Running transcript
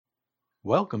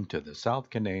Welcome to the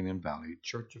South Canadian Valley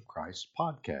Church of Christ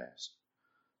podcast.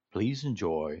 Please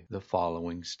enjoy the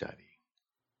following study.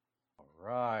 All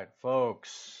right,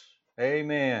 folks.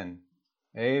 Amen.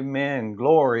 Amen.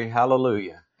 Glory.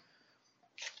 Hallelujah.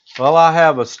 Well, I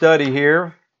have a study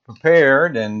here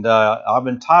prepared, and I've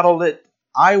entitled it,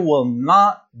 I Will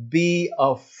Not Be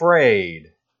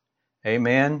Afraid.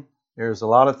 Amen. There's a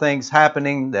lot of things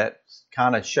happening that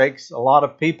kind of shakes a lot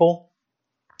of people,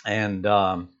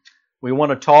 and we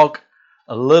want to talk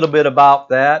a little bit about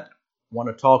that. Want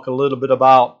to talk a little bit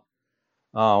about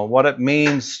what it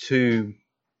means to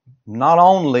not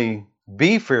only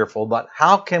be fearful, but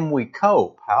how can we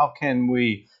cope? How can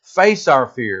we face our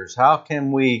fears? How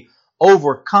can we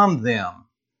overcome them?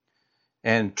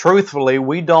 And truthfully,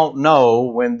 we don't know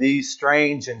when these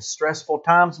strange and stressful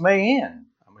times may end.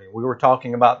 I mean, we were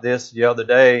talking about this the other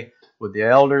day with the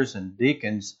elders and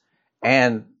deacons,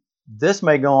 and this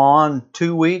may go on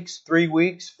 2 weeks, 3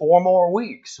 weeks, 4 more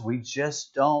weeks. We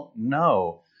just don't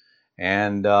know.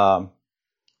 And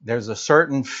there's a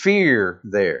certain fear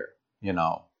there,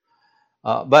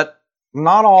 But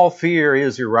not all fear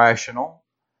is irrational.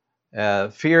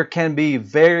 Fear can be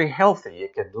very healthy.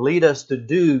 It can lead us to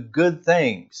do good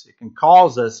things. It can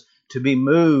cause us to be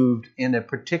moved in a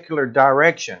particular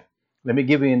direction. Let me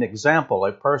give you an example,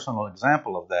 a personal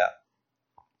example of that.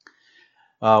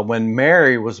 When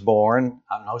Mary was born,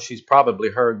 I know she's probably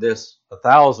heard this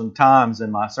 1,000 times in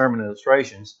my sermon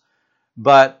illustrations,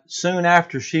 but soon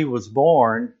after she was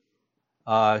born,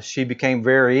 she became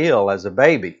very ill as a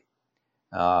baby.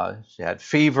 She had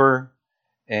fever,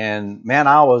 and man,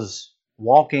 I was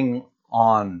walking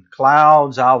on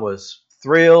clouds. I was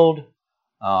thrilled.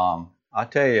 I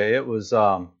tell you, it was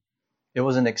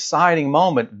an exciting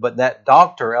moment, but that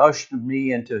doctor ushered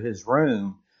me into his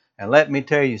room, and let me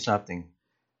tell you something.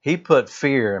 He put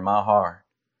fear in my heart.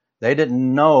 They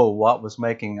didn't know what was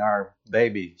making our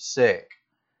baby sick.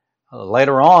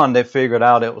 Later on, they figured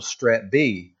out it was strep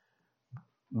B.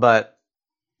 But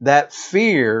that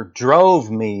fear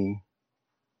drove me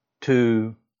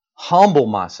to humble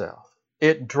myself.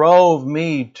 It drove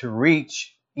me to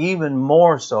reach even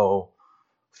more so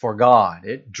for God.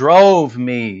 It drove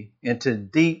me into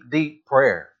deep, deep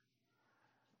prayer.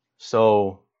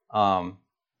 So, not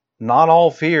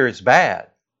all fear is bad.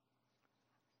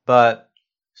 But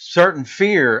certain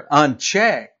fear,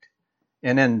 unchecked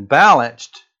and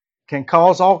imbalanced, can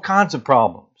cause all kinds of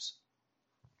problems.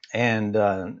 And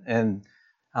I'm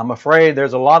afraid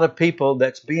there's a lot of people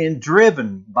that's being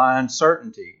driven by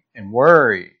uncertainty and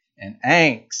worry and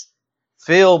angst,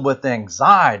 filled with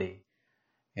anxiety.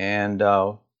 And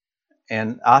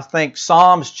I think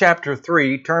Psalms chapter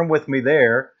 3, turn with me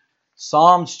there.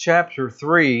 Psalms chapter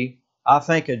 3, I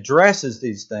think addresses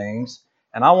these things.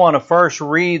 And I want to first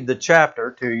read the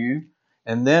chapter to you,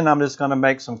 and then I'm just going to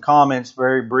make some comments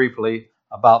very briefly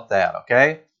about that,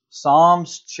 okay?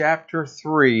 Psalms chapter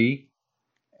 3,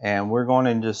 and we're going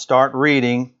to just start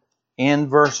reading in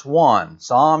verse 1.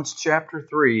 Psalms chapter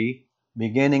 3,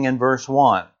 beginning in verse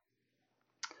 1.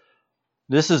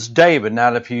 This is David.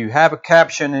 Now, if you have a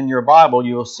caption in your Bible,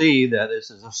 you'll see that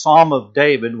this is a psalm of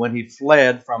David when he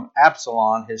fled from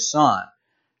Absalom, his son.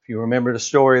 If you remember the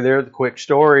story there, the quick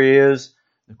summary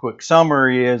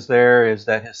is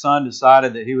that his son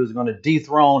decided that he was going to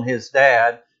dethrone his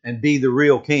dad and be the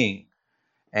real king.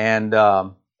 And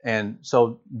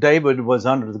so David was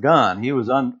under the gun. He was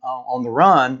on the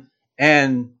run,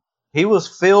 and he was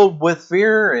filled with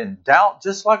fear and doubt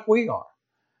just like we are.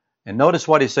 And notice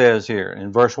what he says here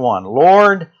in verse 1.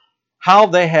 Lord, how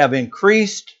they have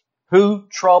increased who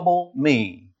trouble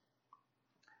me.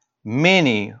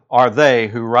 Many are they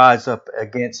who rise up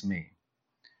against me.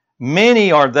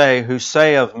 Many are they who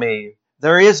say of me,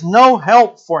 there is no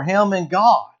help for him in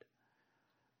God.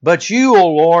 But you, O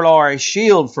Lord, are a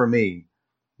shield for me,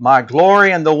 my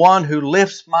glory and the one who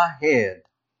lifts my head.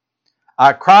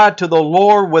 I cried to the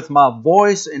Lord with my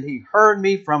voice, and he heard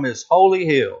me from his holy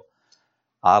hill.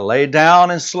 I lay down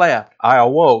and slept. I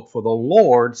awoke, for the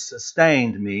Lord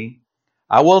sustained me.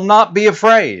 I will not be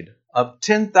afraid of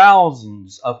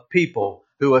 10,000s of people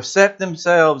who have set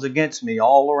themselves against me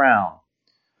all around.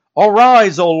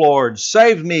 Arise, O Lord,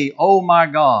 save me, O my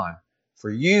God,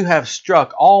 for you have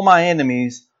struck all my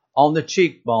enemies on the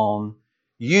cheekbone.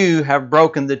 You have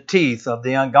broken the teeth of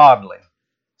the ungodly.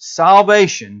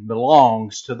 Salvation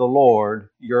belongs to the Lord.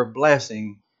 Your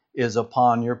blessing is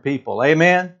upon your people.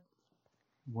 Amen.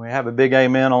 We have a big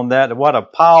amen on that. What a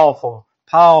powerful,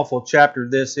 powerful chapter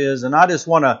this is. And I just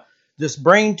want to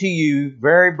bring to you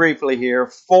very briefly here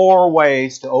 4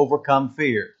 ways to overcome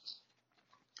fear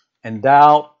and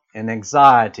doubt and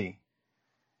anxiety.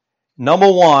 Number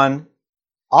 1,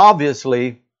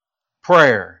 obviously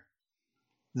prayer.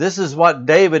 This is what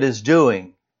David is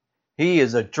doing. He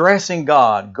is addressing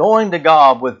God, going to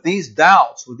God with these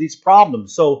doubts, with these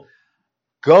problems. So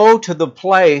go to the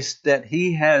place that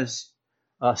He has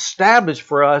established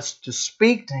for us to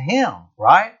speak to Him,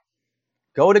 right?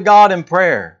 Go to God in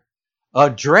prayer.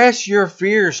 Address your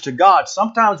fears to God.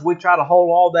 Sometimes we try to hold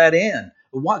all that in.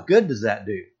 But what good does that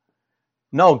do?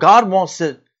 No, God wants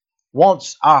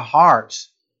our hearts.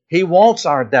 He wants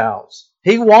our doubts.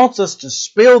 He wants us to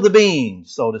spill the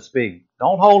beans, so to speak.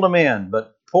 Don't hold them in,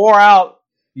 but pour out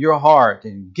your heart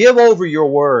and give over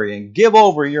your worry and give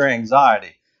over your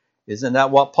anxiety. Isn't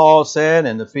that what Paul said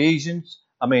in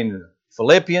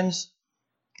Philippians?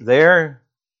 There,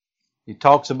 he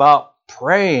talks about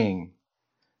praying.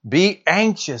 Be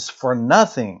anxious for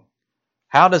nothing.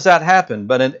 How does that happen?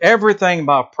 But in everything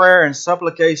by prayer and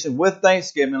supplication with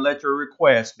thanksgiving, let your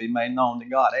requests be made known to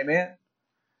God. Amen?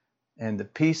 And the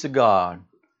peace of God,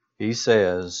 he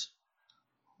says,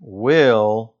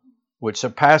 which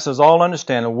surpasses all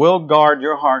understanding, will guard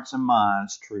your hearts and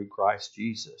minds through Christ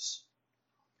Jesus.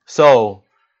 So,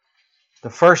 the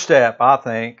first step, I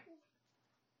think,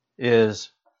 is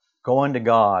going to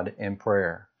God in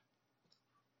prayer.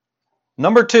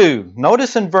 Number 2,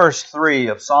 notice in verse 3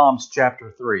 of Psalms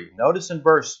chapter 3. Notice in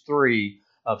verse 3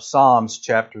 of Psalms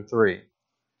chapter 3.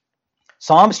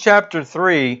 Psalms chapter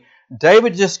 3,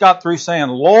 David just got through saying,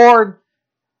 Lord,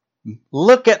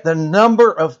 look at the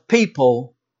number of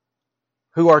people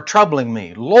who are troubling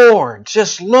me. Lord,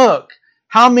 just look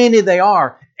how many they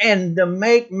are. And to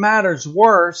make matters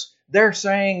worse, they're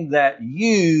saying that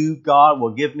you, God,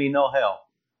 will give me no help.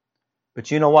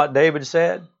 But you know what David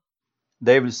said?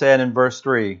 David said in verse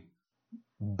 3,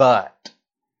 but.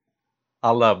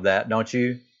 I love that, don't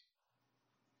you?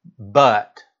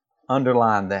 But.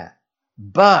 Underline that.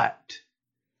 But.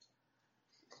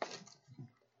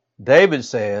 David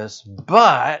says,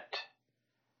 but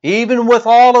even with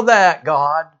all of that,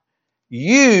 God,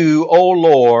 you, O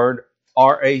Lord,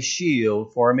 are a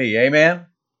shield for me. Amen?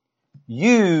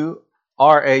 You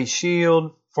are a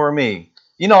shield for me.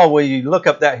 You know, when you look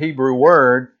up that Hebrew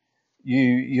word,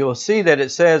 you'll see that it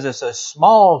says it's a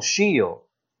small shield.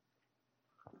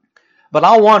 But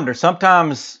I wonder,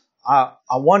 sometimes I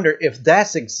wonder if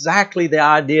that's exactly the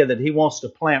idea that he wants to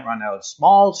plant right now. A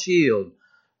small shield.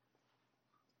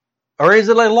 Or is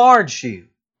it a large shield?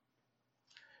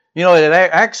 You know,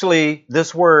 actually,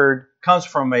 this word comes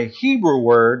from a Hebrew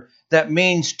word that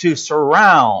means to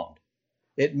surround.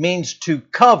 It means to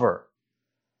cover.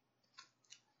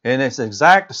 And it's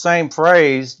exact the same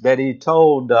phrase that he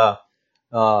told to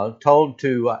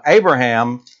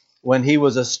Abraham when he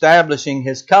was establishing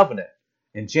his covenant.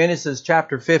 In Genesis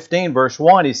chapter 15, verse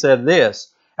 1, he said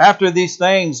this, after these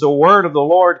things, the word of the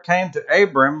Lord came to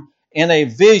Abram in a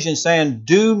vision, saying,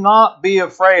 do not be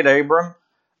afraid, Abram.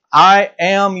 I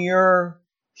am your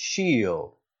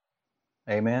shield.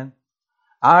 Amen.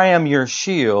 I am your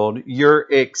shield, your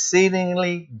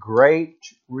exceedingly great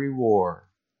reward.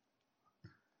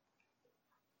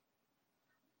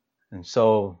 And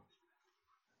so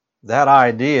that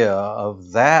idea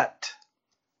of that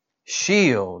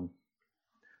shield,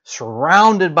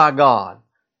 surrounded by God,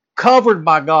 covered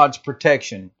by God's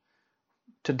protection.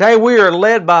 Today we are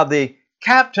led by the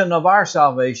captain of our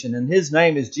salvation, and his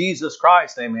name is Jesus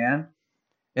Christ. Amen.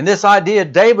 And this idea,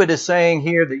 David is saying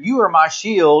here that you are my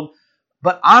shield,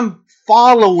 but I'm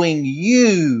following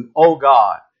you, O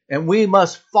God. And we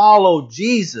must follow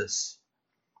Jesus.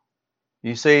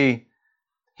 You see,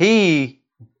 he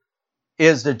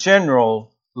is the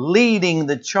general leading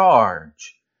the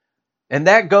charge. And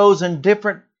that goes in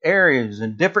different areas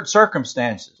and different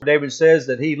circumstances. David says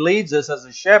that he leads us as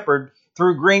a shepherd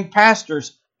through green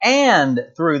pastures and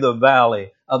through the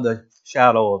valley of the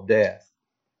shadow of death.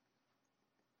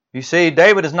 You see,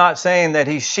 David is not saying that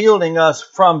he's shielding us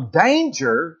from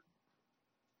danger,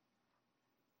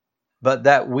 but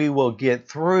that we will get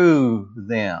through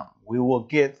them. We will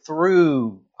get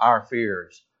through our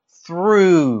fears,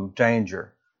 through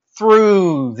danger,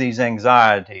 through these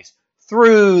anxieties,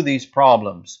 through these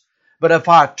problems. But if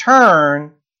I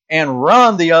turn and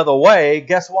run the other way,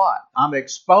 guess what? I'm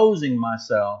exposing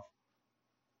myself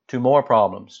to more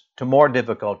problems, to more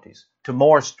difficulties, to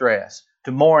more stress,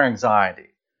 to more anxiety.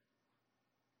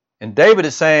 And David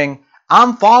is saying,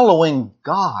 I'm following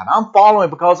God. I'm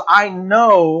following because I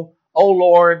know, oh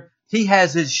Lord, He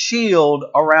has His shield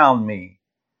around me.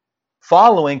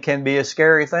 Following can be a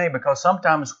scary thing because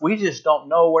sometimes we just don't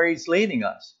know where He's leading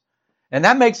us. And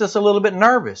that makes us a little bit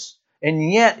nervous.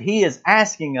 And yet He is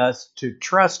asking us to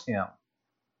trust Him.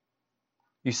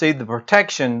 You see, the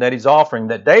protection that He's offering,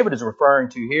 that David is referring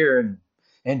to here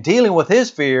and dealing with his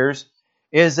fears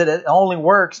is that it only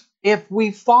works if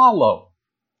we follow.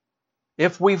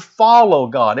 If we follow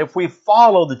God, if we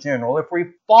follow the general, if we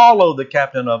follow the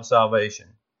captain of salvation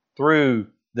through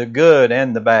the good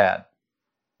and the bad.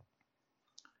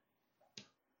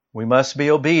 We must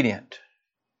be obedient,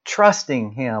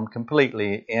 trusting him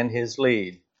completely in his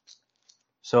lead.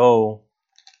 So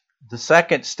the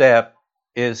second step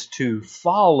is to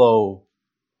follow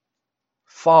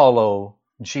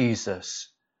Jesus.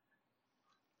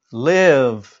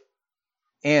 Live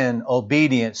in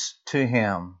obedience to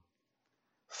him.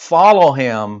 Follow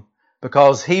him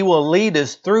because he will lead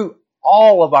us through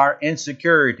all of our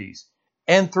insecurities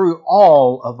and through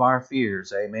all of our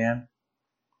fears. Amen.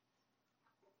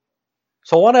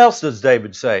 So what else does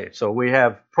David say? So we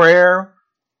have prayer.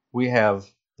 We have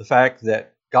the fact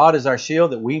that God is our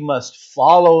shield, that we must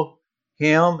follow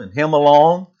him and him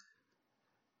alone.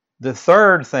 The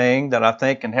third thing that I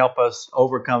think can help us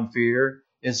overcome fear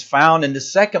is found in the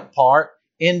second part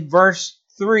in verse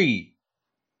 3.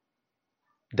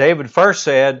 David first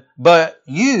said, "But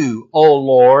you, O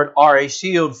Lord, are a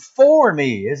shield for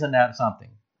me." Isn't that something?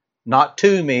 Not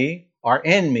to me or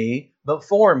in me, but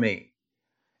for me.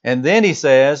 And then he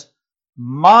says,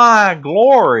 "My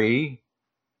glory,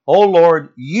 O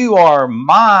Lord, you are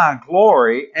my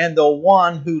glory and the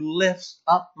one who lifts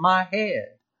up my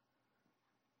head."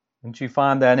 Didn't you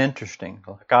find that interesting,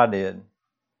 like I did?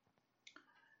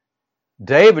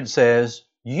 David says,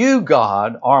 "You,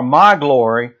 God, are my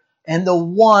glory and the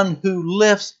one who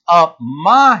lifts up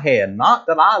my head." Not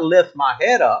that I lift my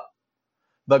head up,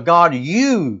 but God,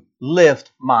 you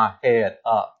lift my head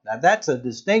up. Now that's a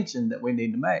distinction that we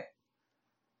need to make.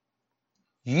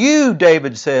 You,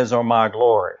 David says, are my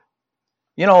glory.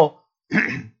 You know,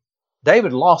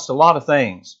 David lost a lot of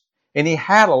things, and he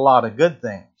had a lot of good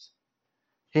things.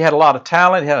 He had a lot of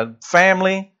talent, he had a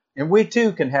family, and we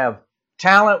too can have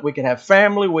talent, we can have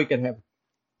family, we can have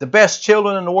the best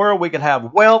children in the world, we can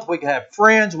have wealth, we can have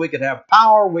friends, we can have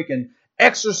power, we can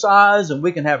exercise, and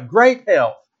we can have great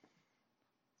health.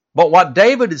 But what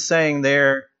David is saying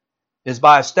there is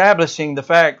by establishing the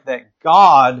fact that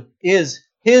God is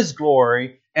his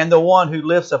glory and the one who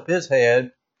lifts up his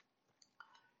head,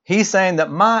 he's saying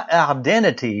that my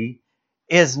identity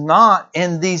is not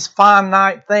in these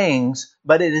finite things,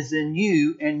 but it is in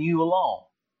you and you alone.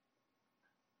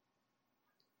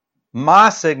 My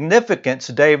significance,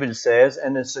 David says,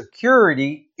 and the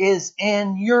security is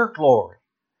in your glory.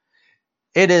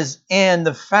 It is in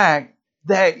the fact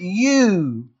that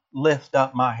you lift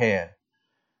up my head.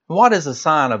 What is a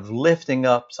sign of lifting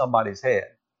up somebody's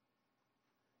head?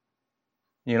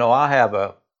 You know, I have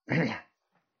a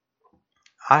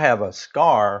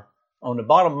scar on the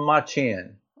bottom of my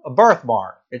chin, a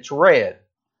birthmark. It's red.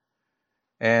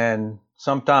 And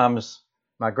sometimes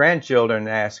my grandchildren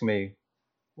ask me,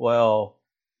 "Well,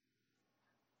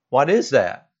 what is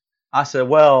that?" I said,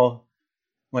 "Well,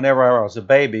 whenever I was a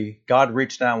baby, God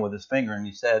reached down with his finger and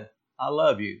he said, 'I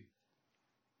love you.'"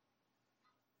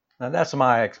 Now that's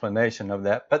my explanation of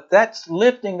that. But that's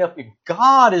lifting up.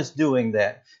 God is doing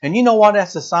that. And you know what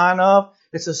that's a sign of?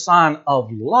 It's a sign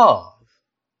of love.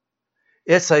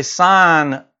 It's a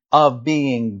sign of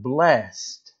being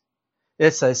blessed.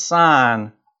 It's a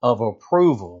sign of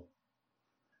approval.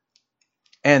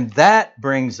 And that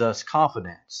brings us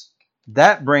confidence.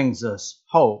 That brings us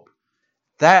hope.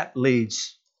 That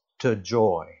leads to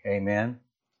joy. Amen.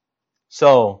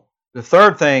 So the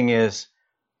third thing is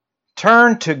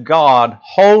turn to God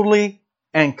wholly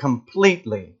and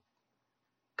completely.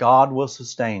 God will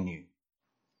sustain you.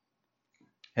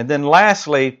 And then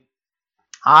lastly,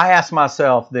 I ask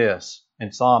myself this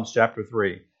in Psalms chapter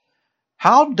 3.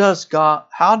 How does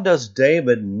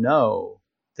David know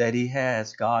that he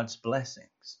has God's blessings?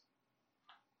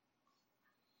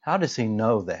 How does he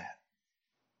know that?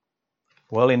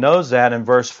 Well, he knows that in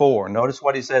verse 4. Notice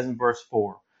what he says in verse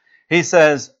 4. He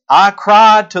says, "I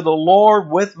cried to the Lord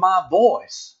with my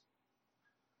voice,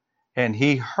 and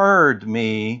he heard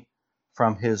me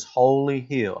from his holy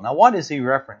hill." Now, what is he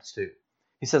reference to?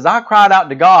 He says, "I cried out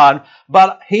to God,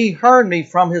 but he heard me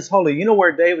from his holy." You know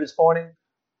where David is pointing?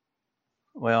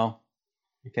 Well,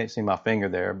 you can't see my finger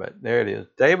there, but there it is.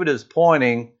 David is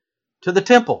pointing to the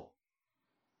temple.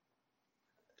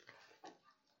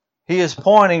 He is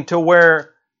pointing to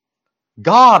where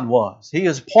God was. He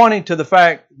is pointing to the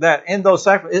fact that in those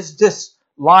sacrifices, it's just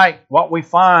like what we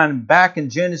find back in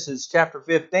Genesis chapter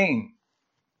 15.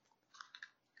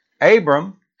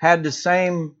 Abram had the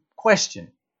same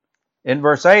question. In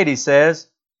verse 8 he says,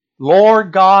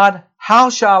 "Lord God, how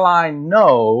shall I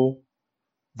know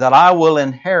that I will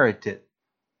inherit it?"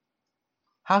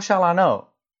 How shall I know?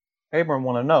 Abram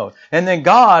want to know. And then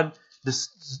God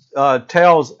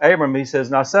tells Abram, he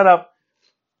says, now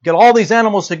get all these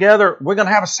animals together. We're going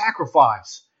to have a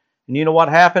sacrifice. And you know what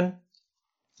happened?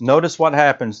 Notice what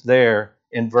happens there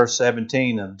in verse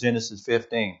 17 of Genesis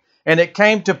 15. And it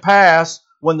came to pass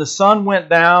when the sun went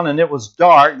down and it was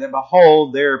dark, that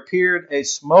behold, there appeared a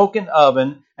smoking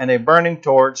oven and a burning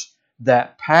torch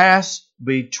that passed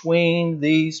between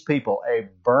these people. A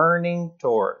burning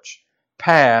torch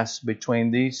passed between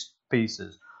these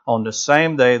pieces. On the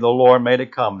same day, the Lord made a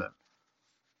covenant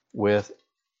with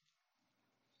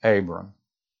Abram.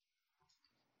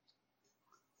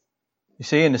 You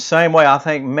see, in the same way, I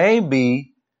think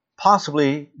maybe,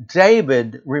 possibly,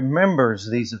 David remembers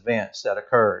these events that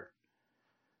occurred.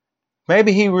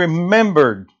 Maybe he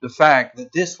remembered the fact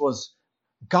that this was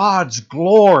God's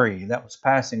glory that was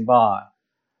passing by.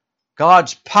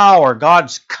 God's power,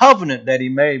 God's covenant that he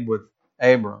made with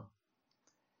Abram.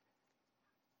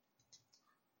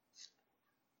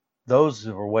 Those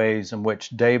are ways in which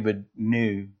David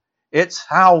knew. It's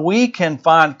how we can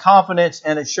find confidence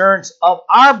and assurance of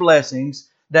our blessings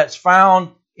that's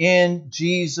found in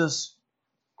Jesus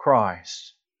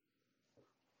Christ.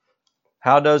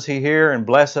 How does he hear and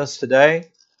bless us today?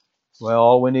 Well,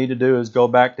 all we need to do is go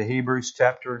back to Hebrews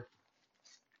chapter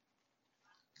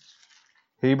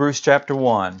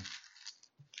 1.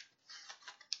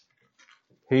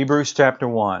 Hebrews chapter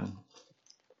 1.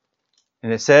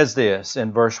 And it says this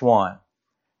in verse 1.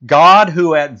 God,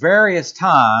 who at various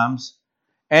times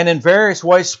and in various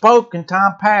ways spoke in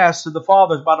time past to the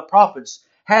fathers by the prophets,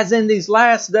 has in these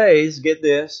last days, get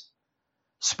this,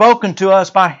 spoken to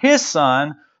us by His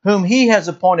Son, whom He has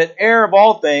appointed heir of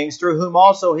all things, through whom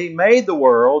also He made the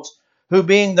worlds, who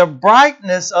being the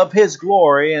brightness of His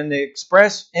glory and the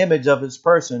express image of His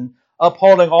person,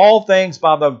 upholding all things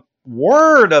by the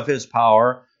word of His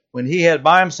power, when He had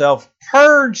by Himself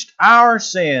purged our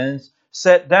sins,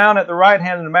 sat down at the right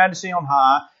hand of the Majesty on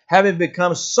high, having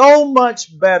become so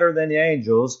much better than the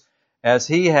angels, as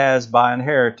He has by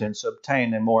inheritance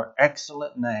obtained a more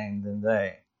excellent name than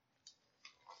they.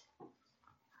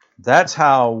 That's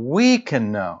how we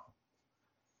can know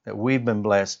that we've been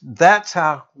blessed. That's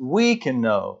how we can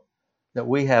know that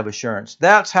we have assurance.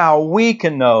 That's how we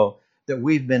can know that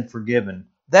we've been forgiven.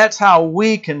 That's how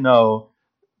we can know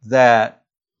that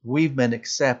we've been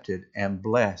accepted and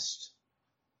blessed.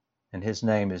 And His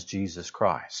name is Jesus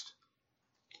Christ.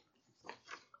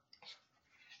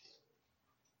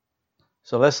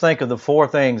 So let's think of the 4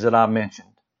 things that I mentioned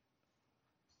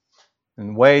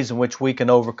and ways in which we can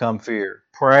overcome fear.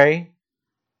 Pray,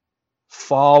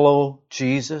 follow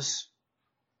Jesus,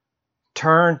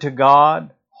 turn to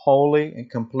God wholly and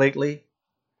completely,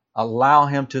 allow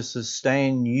Him to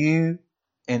sustain you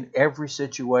in every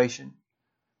situation.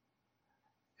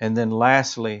 And then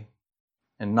lastly,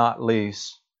 and not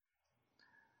least,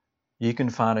 you can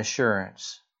find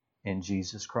assurance in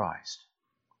Jesus Christ.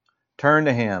 Turn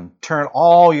to Him. Turn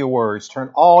all your worries.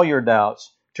 Turn all your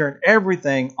doubts. Turn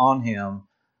everything on Him.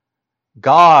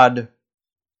 God,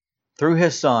 through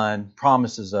His Son,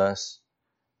 promises us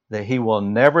that He will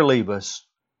never leave us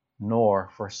nor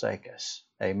forsake us.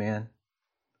 Amen.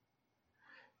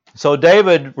 So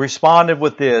David responded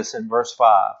with this in verse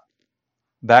 5.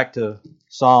 Back to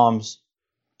Psalms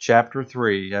chapter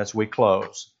 3 as we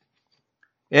close.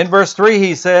 In verse 3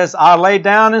 he says, I lay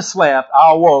down and slept,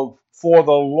 I awoke, for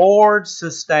the Lord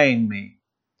sustained me.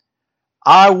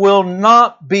 I will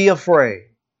not be afraid.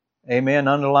 Amen.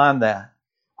 Underline that.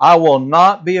 I will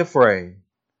not be afraid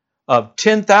of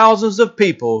 10,000s of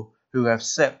people who have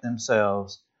set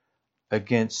themselves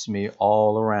against me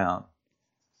all around.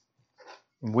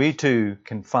 We too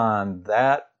can find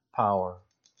that power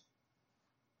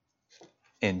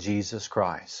in Jesus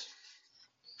Christ.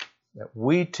 That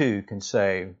we too can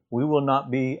say, we will not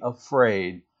be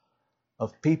afraid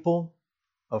of people,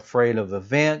 afraid of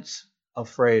events,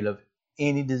 afraid of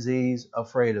any disease,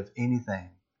 afraid of anything,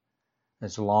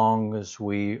 as long as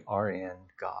we are in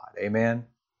God. Amen.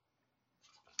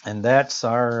 And that's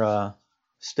our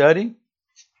study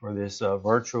for this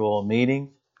virtual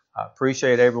meeting. I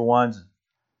appreciate everyone's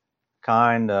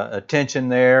kind attention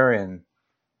there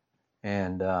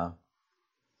and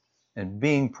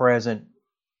being present.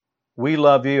 We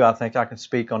love you. I think I can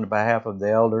speak on behalf of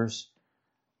the elders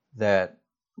that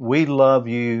we love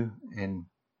you, and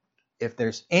if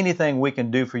there's anything we can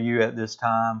do for you at this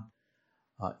time,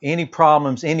 any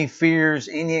problems, any fears,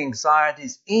 any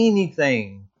anxieties,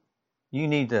 anything, you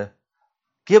need to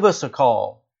give us a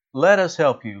call. Let us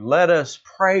help you. Let us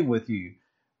pray with you.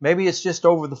 Maybe it's just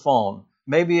over the phone.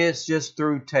 Maybe it's just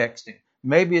through texting.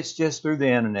 Maybe it's just through the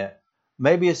internet.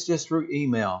 Maybe it's just through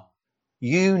email.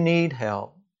 You need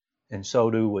help, and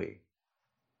so do we.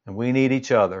 And we need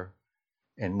each other,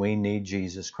 and we need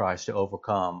Jesus Christ to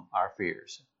overcome our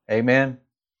fears. Amen.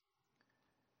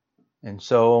 And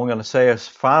so I'm going to say a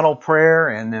final prayer,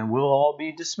 and then we'll all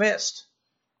be dismissed.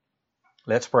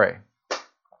 Let's pray.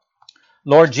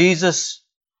 Lord Jesus,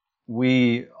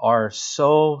 we are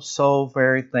so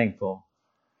very thankful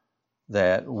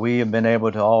that we have been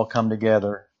able to all come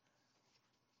together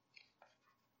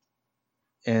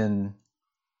in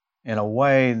a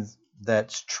way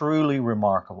that's truly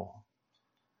remarkable.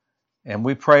 And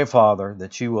we pray, Father,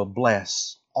 that you will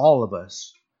bless all of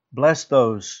us. Bless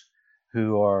those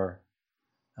who are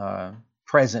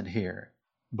present here.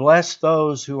 Bless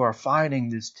those who are fighting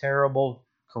this terrible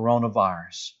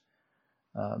coronavirus.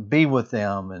 Be with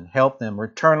them and help them,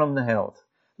 return them to health.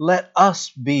 Let us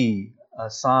be a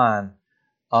sign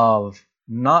of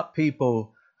not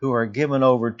people who are given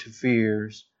over to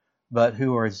fears, but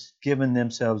who are giving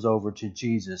themselves over to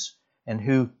Jesus and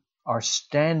who are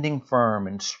standing firm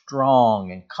and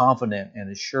strong and confident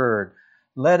and assured.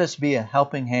 Let us be a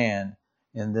helping hand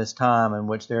in this time in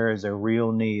which there is a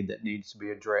real need that needs to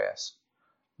be addressed.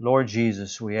 Lord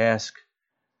Jesus, we ask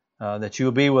that you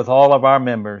will be with all of our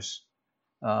members.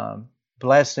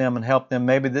 Bless them and help them.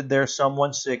 Maybe that there's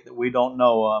someone sick that we don't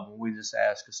know of. We just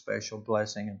ask a special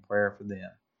blessing and prayer for them.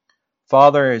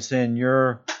 Father, it's in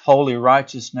your holy,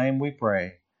 righteous name we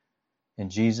pray. In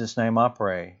Jesus' name I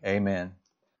pray. Amen.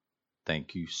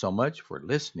 Thank you so much for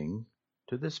listening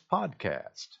to this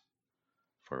podcast.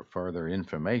 For further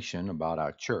information about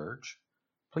our church,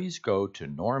 please go to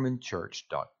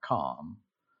normanchurch.com,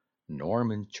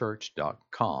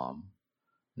 normanchurch.com,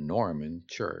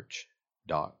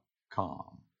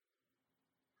 normanchurch.com.